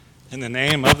In the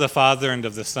name of the Father, and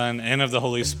of the Son, and of the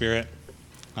Holy Spirit.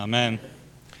 Amen.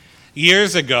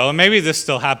 Years ago, maybe this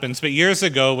still happens, but years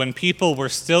ago when people were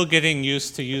still getting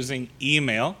used to using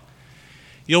email,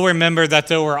 you'll remember that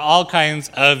there were all kinds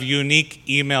of unique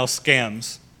email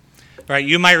scams. Right?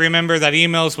 You might remember that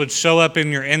emails would show up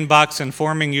in your inbox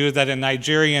informing you that a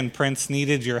Nigerian prince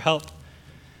needed your help.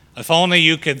 If only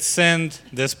you could send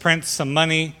this prince some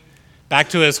money back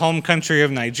to his home country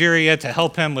of Nigeria to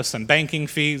help him with some banking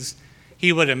fees,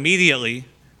 he would immediately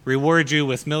reward you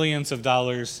with millions of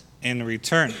dollars in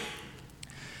return.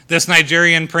 This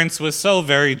Nigerian prince was so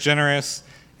very generous,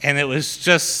 and it was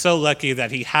just so lucky that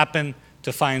he happened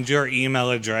to find your email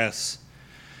address.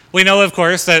 We know, of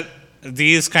course, that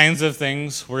these kinds of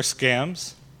things were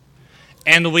scams,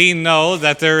 and we know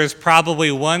that there is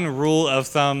probably one rule of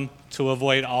thumb to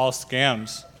avoid all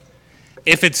scams.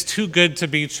 If it's too good to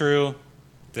be true,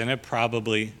 then it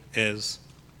probably is.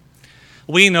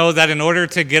 We know that in order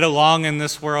to get along in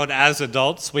this world as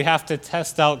adults, we have to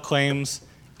test out claims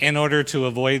in order to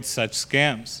avoid such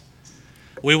scams.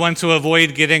 We want to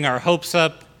avoid getting our hopes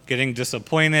up, getting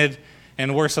disappointed,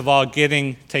 and worst of all,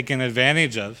 getting taken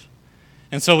advantage of.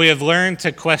 And so we have learned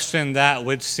to question that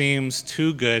which seems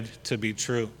too good to be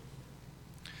true.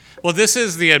 Well, this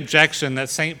is the objection that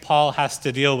St. Paul has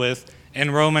to deal with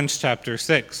in Romans chapter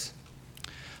 6.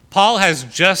 Paul has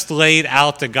just laid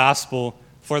out the gospel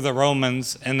for the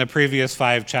Romans in the previous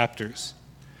 5 chapters.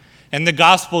 And the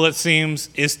gospel, it seems,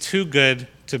 is too good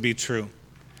to be true.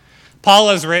 Paul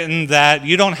has written that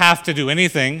you don't have to do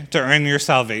anything to earn your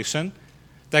salvation,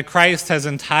 that Christ has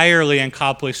entirely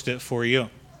accomplished it for you.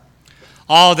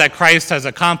 All that Christ has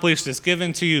accomplished is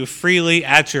given to you freely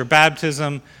at your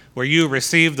baptism, where you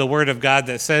receive the word of God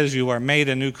that says you are made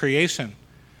a new creation.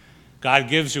 God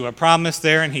gives you a promise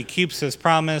there, and he keeps his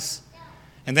promise.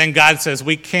 And then God says,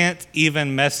 we can't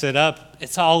even mess it up.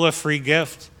 It's all a free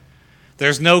gift.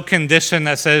 There's no condition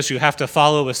that says you have to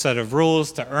follow a set of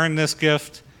rules to earn this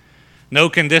gift. No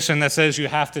condition that says you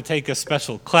have to take a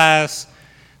special class,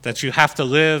 that you have to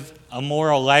live a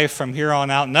moral life from here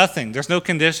on out. Nothing. There's no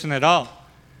condition at all.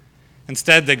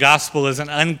 Instead, the gospel is an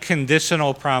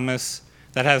unconditional promise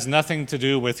that has nothing to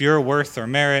do with your worth or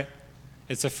merit.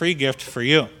 It's a free gift for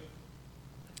you.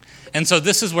 And so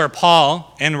this is where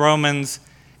Paul in Romans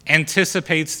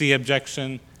anticipates the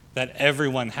objection that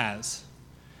everyone has.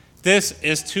 This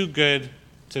is too good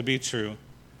to be true.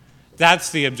 That's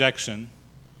the objection.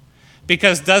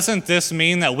 Because doesn't this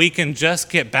mean that we can just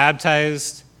get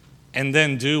baptized and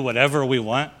then do whatever we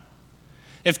want?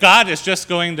 If God is just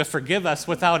going to forgive us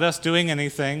without us doing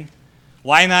anything,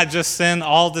 why not just sin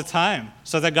all the time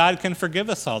so that God can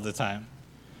forgive us all the time?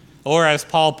 Or as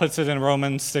Paul puts it in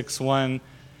Romans 6:1,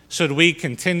 should we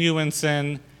continue in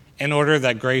sin in order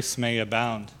that grace may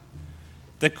abound?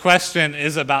 The question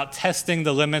is about testing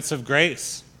the limits of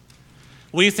grace.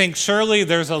 We think surely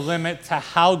there's a limit to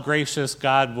how gracious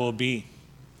God will be.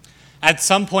 At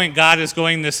some point, God is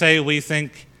going to say, we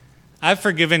think, I've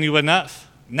forgiven you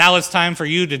enough. Now it's time for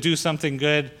you to do something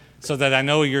good so that I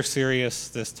know you're serious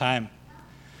this time.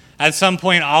 At some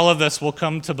point, all of us will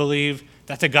come to believe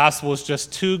that the gospel is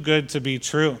just too good to be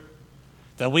true,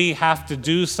 that we have to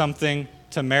do something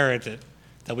to merit it,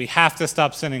 that we have to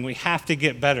stop sinning, we have to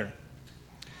get better.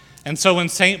 And so when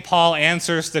St. Paul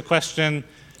answers the question,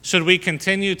 should we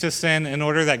continue to sin in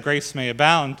order that grace may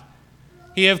abound,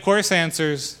 he of course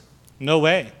answers, no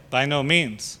way, by no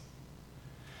means.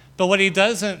 But what he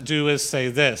doesn't do is say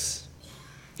this.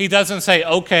 He doesn't say,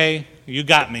 okay, you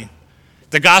got me.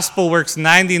 The gospel works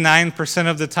 99%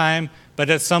 of the time, but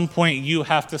at some point you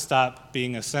have to stop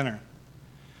being a sinner.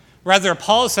 Rather,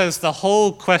 Paul says the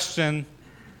whole question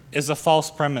is a false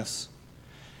premise.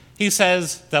 He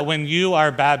says that when you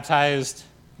are baptized,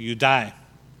 you die.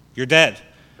 You're dead.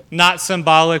 Not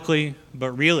symbolically,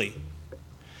 but really.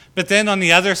 But then on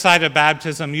the other side of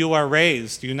baptism, you are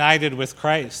raised, united with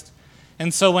Christ.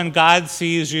 And so when God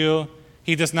sees you,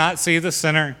 he does not see the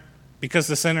sinner because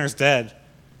the sinner's dead.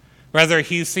 Rather,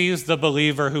 he sees the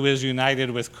believer who is united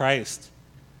with Christ.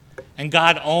 And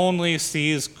God only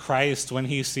sees Christ when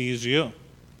he sees you.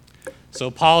 So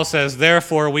Paul says,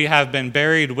 therefore we have been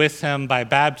buried with him by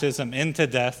baptism into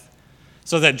death,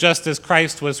 so that just as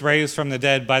Christ was raised from the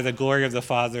dead by the glory of the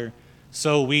Father,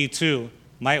 so we too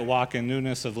might walk in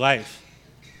newness of life.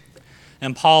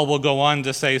 And Paul will go on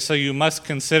to say, so you must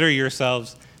consider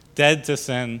yourselves dead to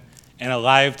sin and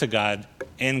alive to God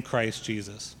in Christ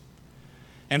Jesus.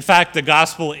 In fact, the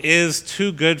gospel is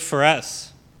too good for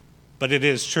us, but it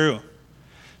is true.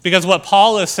 Because what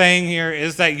Paul is saying here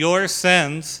is that your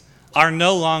sins are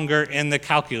no longer in the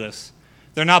calculus.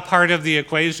 They're not part of the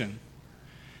equation.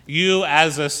 You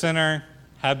as a sinner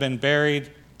have been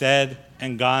buried, dead,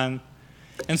 and gone.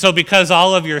 And so because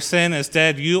all of your sin is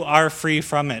dead, you are free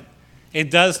from it.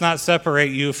 It does not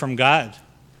separate you from God.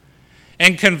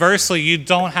 And conversely, you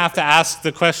don't have to ask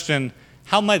the question,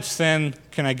 how much sin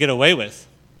can I get away with?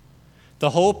 The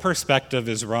whole perspective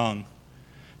is wrong.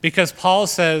 Because Paul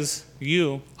says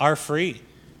you are free.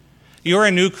 You're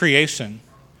a new creation.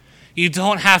 You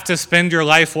don't have to spend your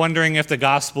life wondering if the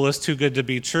gospel is too good to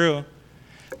be true,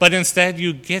 but instead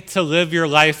you get to live your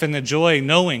life in the joy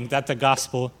knowing that the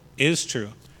gospel is true.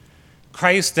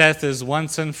 Christ's death is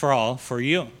once and for all for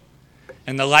you.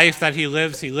 And the life that he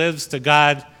lives to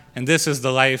God, and this is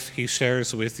the life he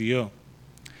shares with you.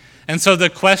 And so the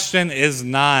question is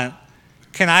not,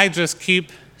 can I just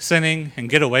keep sinning and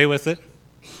get away with it?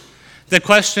 The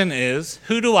question is,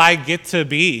 who do I get to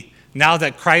be now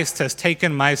that Christ has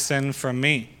taken my sin from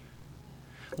me?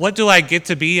 What do I get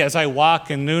to be as I walk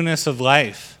in newness of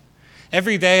life?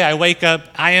 Every day I wake up,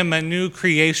 I am a new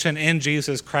creation in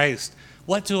Jesus Christ.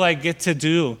 What do I get to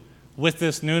do with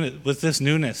this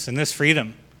newness and this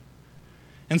freedom?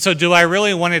 And so do I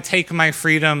really want to take my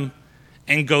freedom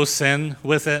and go sin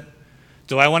with it?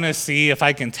 Do I want to see if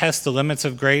I can test the limits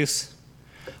of grace?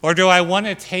 Or do I want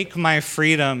to take my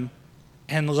freedom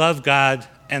and love God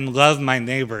and love my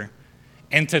neighbor,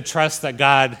 and to trust that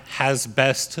God has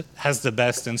the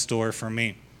best in store for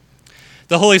me?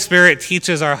 The Holy Spirit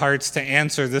teaches our hearts to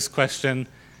answer this question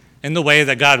in the way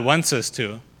that God wants us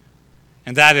to,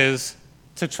 and that is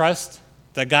to trust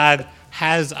that God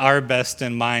has our best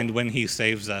in mind when he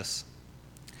saves us.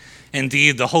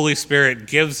 Indeed, the Holy Spirit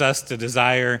gives us the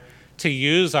desire to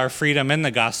use our freedom in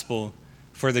the gospel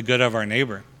for the good of our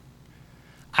neighbor.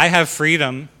 I have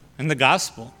freedom in the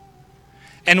gospel.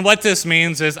 And what this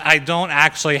means is I don't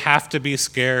actually have to be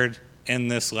scared in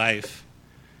this life.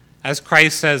 As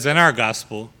Christ says in our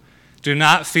gospel, do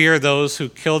not fear those who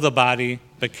kill the body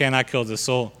but cannot kill the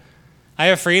soul. I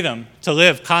have freedom to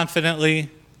live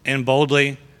confidently and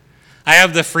boldly. I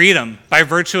have the freedom, by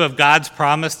virtue of God's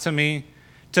promise to me,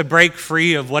 to break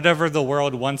free of whatever the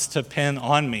world wants to pin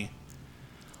on me.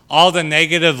 All the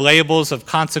negative labels of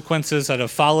consequences that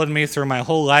have followed me through my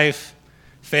whole life,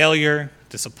 failure,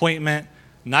 disappointment,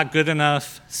 not good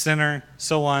enough, sinner,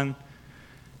 so on,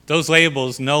 those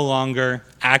labels no longer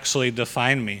actually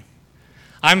define me.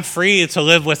 I'm free to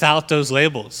live without those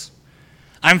labels.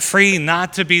 I'm free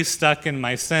not to be stuck in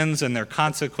my sins and their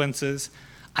consequences.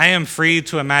 I am free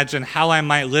to imagine how I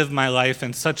might live my life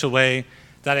in such a way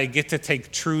that I get to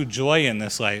take true joy in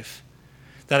this life,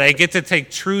 that I get to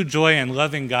take true joy in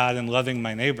loving God and loving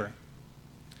my neighbor.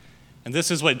 And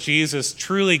this is what Jesus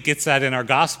truly gets at in our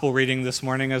gospel reading this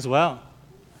morning as well.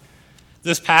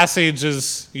 This passage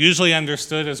is usually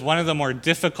understood as one of the more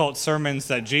difficult sermons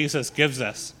that Jesus gives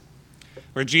us,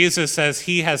 where Jesus says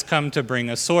he has come to bring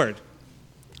a sword.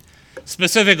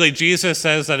 Specifically, Jesus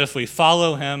says that if we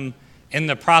follow him in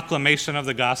the proclamation of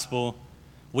the gospel,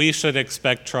 we should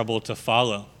expect trouble to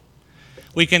follow.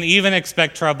 We can even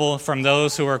expect trouble from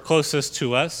those who are closest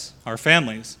to us, our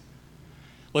families.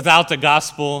 Without the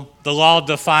gospel, the law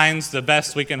defines the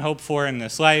best we can hope for in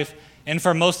this life, and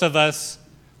for most of us,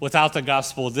 without the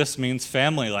gospel, this means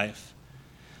family life.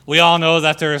 We all know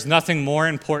that there is nothing more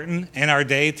important in our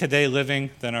day-to-day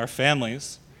living than our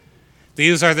families.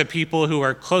 These are the people who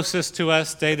are closest to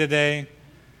us day to day,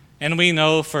 and we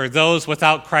know for those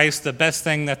without Christ, the best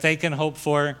thing that they can hope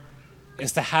for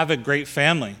is to have a great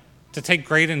family, to take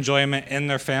great enjoyment in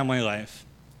their family life.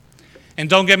 And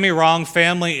don't get me wrong,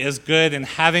 family is good, and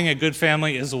having a good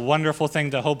family is a wonderful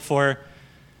thing to hope for,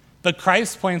 but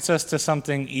Christ points us to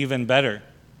something even better.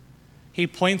 He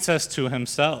points us to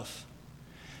himself.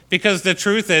 Because the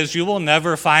truth is, you will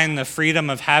never find the freedom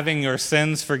of having your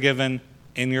sins forgiven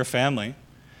in your family.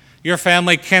 Your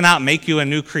family cannot make you a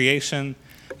new creation.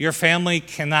 Your family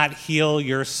cannot heal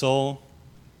your soul,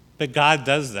 but God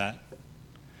does that.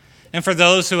 And for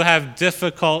those who have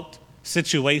difficult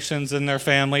situations in their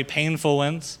family, painful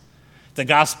ones, the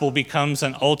gospel becomes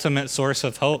an ultimate source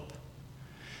of hope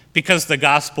because the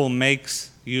gospel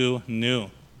makes you new.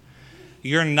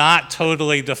 You're not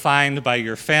totally defined by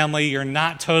your family. You're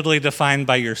not totally defined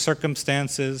by your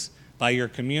circumstances, by your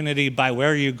community, by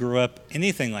where you grew up,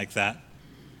 anything like that.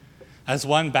 As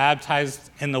one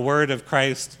baptized in the word of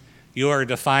Christ, you are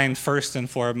defined first and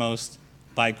foremost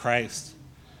by Christ.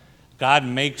 God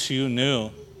makes you new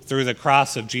through the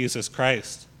cross of Jesus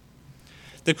Christ.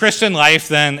 The Christian life,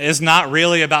 then, is not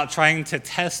really about trying to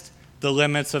test the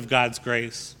limits of God's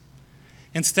grace.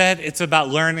 Instead, it's about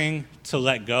learning to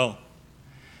let go.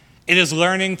 It is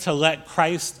learning to let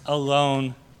Christ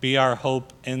alone be our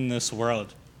hope in this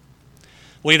world.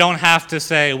 We don't have to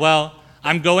say, well,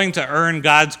 I'm going to earn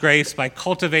God's grace by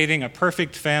cultivating a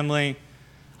perfect family.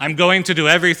 I'm going to do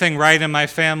everything right in my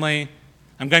family.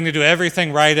 I'm going to do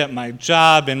everything right at my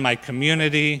job, in my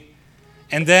community.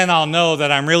 And then I'll know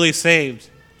that I'm really saved.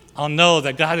 I'll know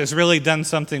that God has really done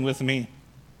something with me.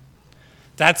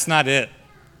 That's not it.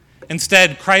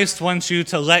 Instead, Christ wants you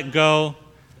to let go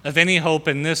of any hope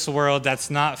in this world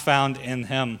that's not found in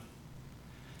him.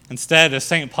 Instead, as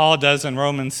St. Paul does in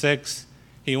Romans 6,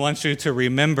 he wants you to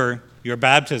remember your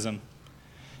baptism,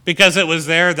 because it was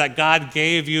there that God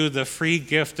gave you the free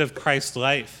gift of Christ's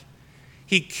life.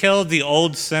 He killed the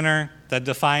old sinner that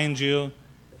defined you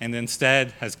and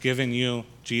instead has given you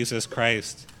Jesus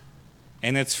Christ.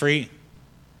 And it's free.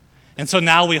 And so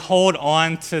now we hold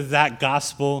on to that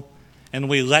gospel and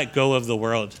we let go of the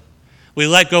world. We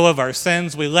let go of our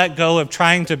sins. We let go of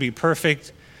trying to be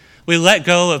perfect. We let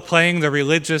go of playing the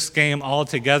religious game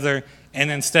altogether,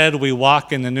 and instead we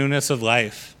walk in the newness of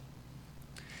life.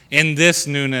 In this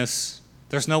newness,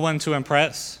 there's no one to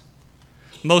impress.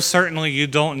 Most certainly you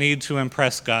don't need to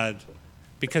impress God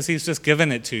because he's just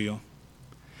given it to you.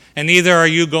 And neither are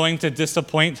you going to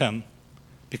disappoint him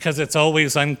because it's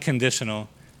always unconditional.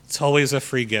 It's always a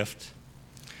free gift.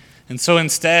 And so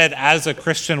instead, as a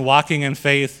Christian walking in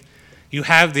faith, you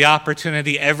have the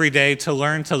opportunity every day to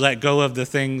learn to let go of the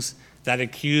things that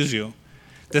accuse you,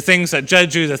 the things that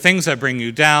judge you, the things that bring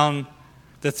you down,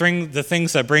 the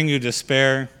things that bring you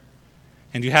despair.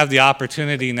 And you have the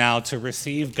opportunity now to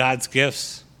receive God's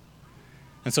gifts.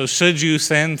 And so should you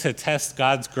sin to test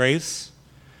God's grace?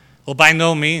 Well, by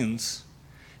no means.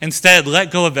 Instead,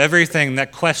 let go of everything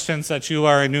that questions that you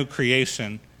are a new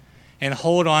creation and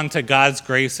hold on to God's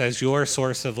grace as your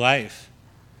source of life.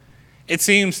 It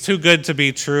seems too good to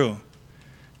be true,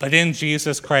 but in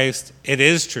Jesus Christ, it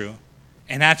is true.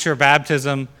 And at your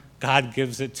baptism, God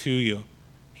gives it to you.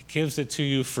 He gives it to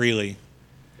you freely.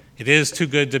 It is too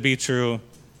good to be true,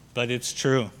 but it's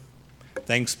true.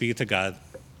 Thanks be to God.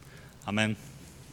 Amen.